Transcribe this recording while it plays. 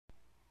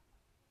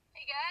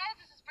Hey guys,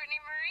 this is Brittany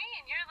Marie,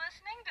 and you're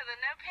listening to the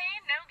No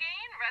Pain, No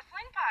Gain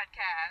Wrestling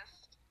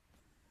Podcast.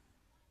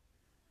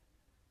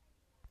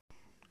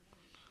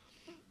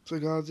 So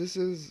guys, this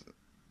is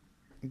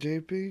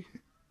JP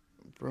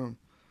from,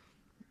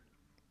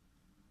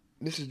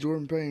 this is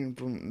Jordan Payne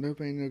from No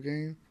Pain No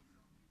Gain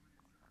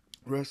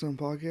Wrestling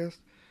Podcast,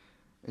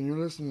 and you're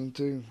listening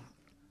to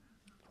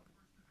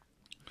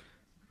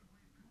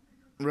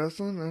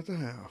Wrestling at the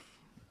Half,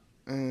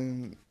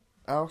 and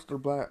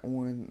Aleister Black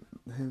won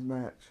his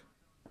match.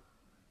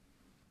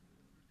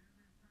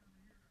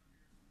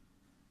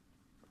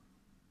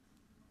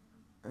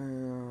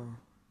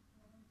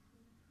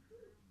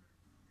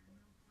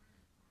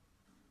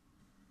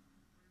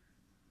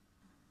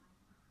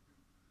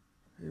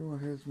 He won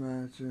his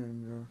match,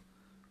 and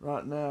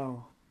right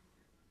now,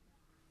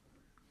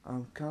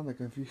 I'm kind of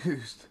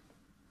confused.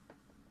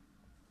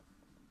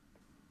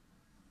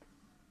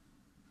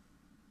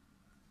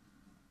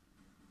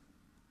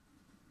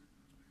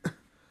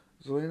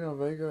 Zelina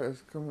Vega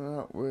is coming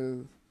out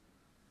with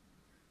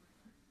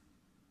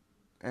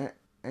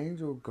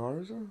Angel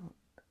Garza.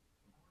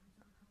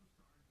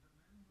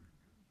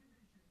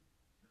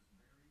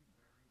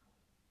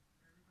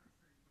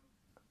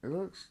 It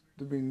looks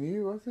to be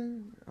new, I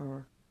think,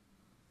 or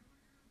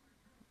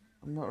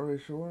I'm not really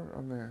sure.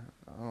 I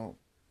don't.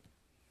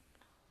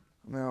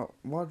 I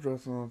watch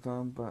wrestling all the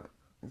time, but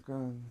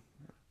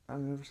I've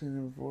never seen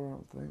him before. I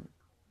don't think.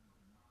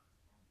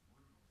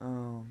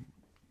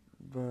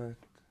 But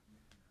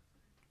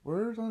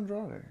where's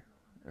Andrade?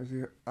 Is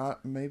he?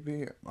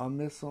 Maybe I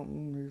missed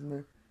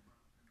something.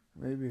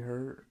 Maybe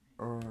hurt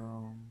or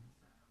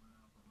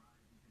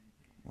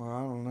well,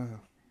 I don't know.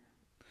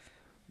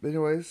 But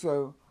anyway,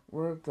 so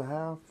we're at the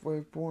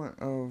halfway point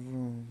of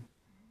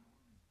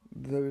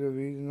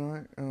WWE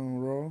tonight on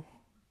Raw.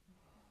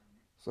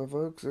 So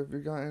folks, if you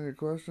got any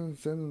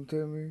questions, send them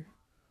to me.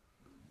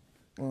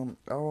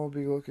 I will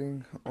be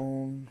looking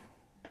on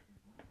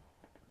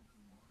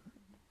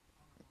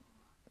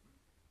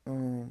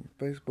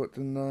Facebook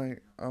tonight.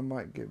 I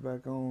might get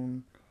back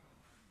on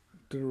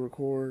to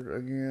record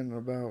again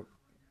about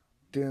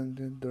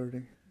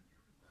 10:30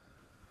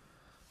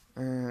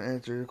 and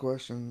answer your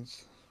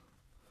questions.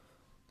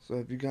 So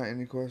if you got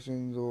any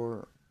questions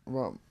or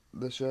about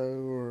the show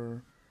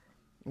or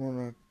want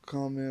to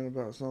comment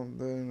about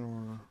something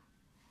or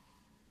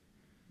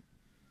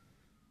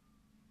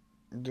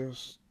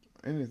just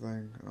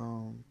anything,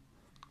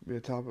 be a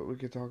topic we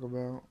could talk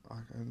about,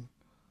 I can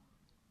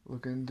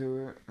look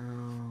into it.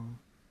 I'm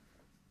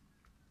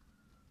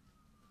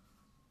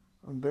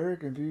very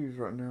confused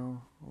right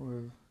now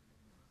with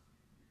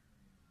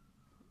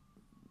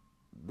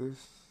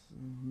this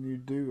new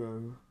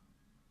duo.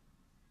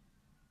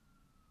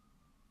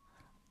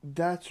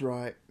 That's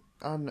right.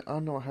 I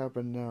know what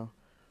happened now.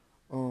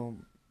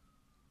 Um,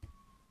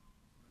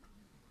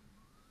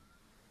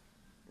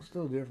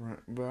 Still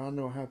different, but I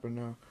know what happened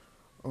now.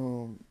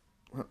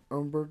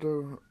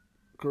 Humberto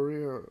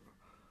Correa,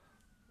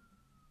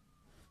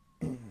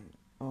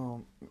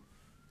 um,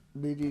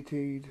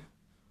 DDT'd,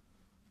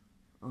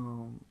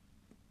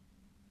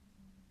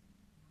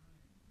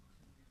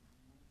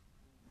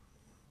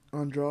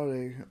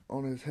 Andrade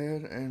on his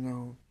head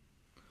and,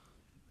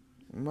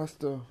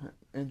 must have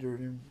injured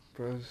him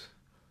because,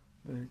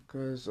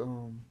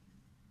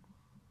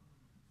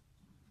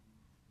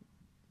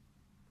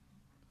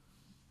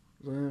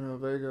 Zelina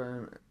Vega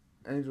and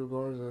Angel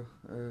Garza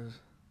is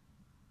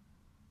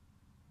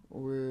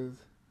with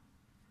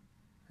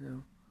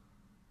him,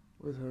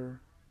 with her.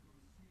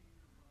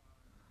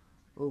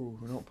 Oh,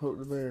 don't poke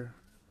the bear.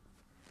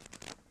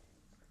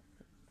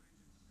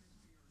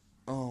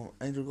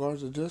 Angel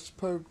Garza just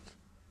poked,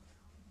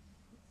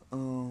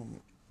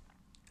 Humberto.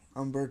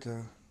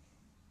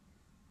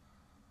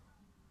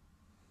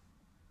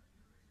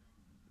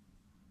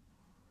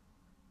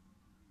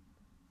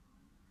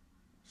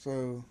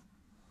 So,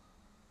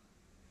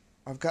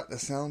 I've got the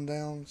sound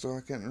down, so I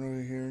can't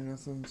really hear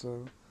nothing,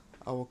 so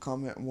I will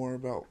comment more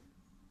about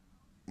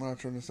when I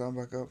turn the sound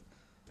back up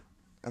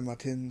at my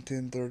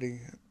 10:30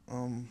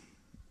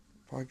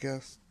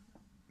 podcast.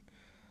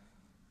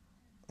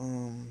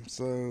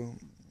 So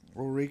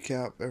we'll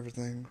recap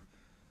everything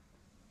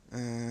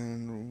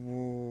and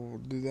we'll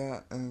do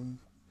that and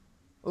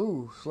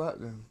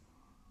slapped him.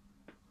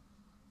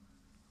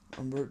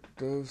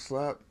 Humberto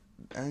slapped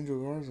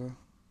Angel Garza.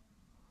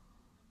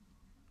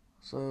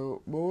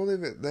 So we'll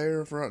leave it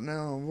there for right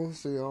now and we'll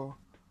see y'all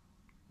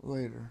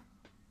later.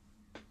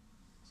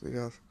 See you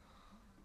guys.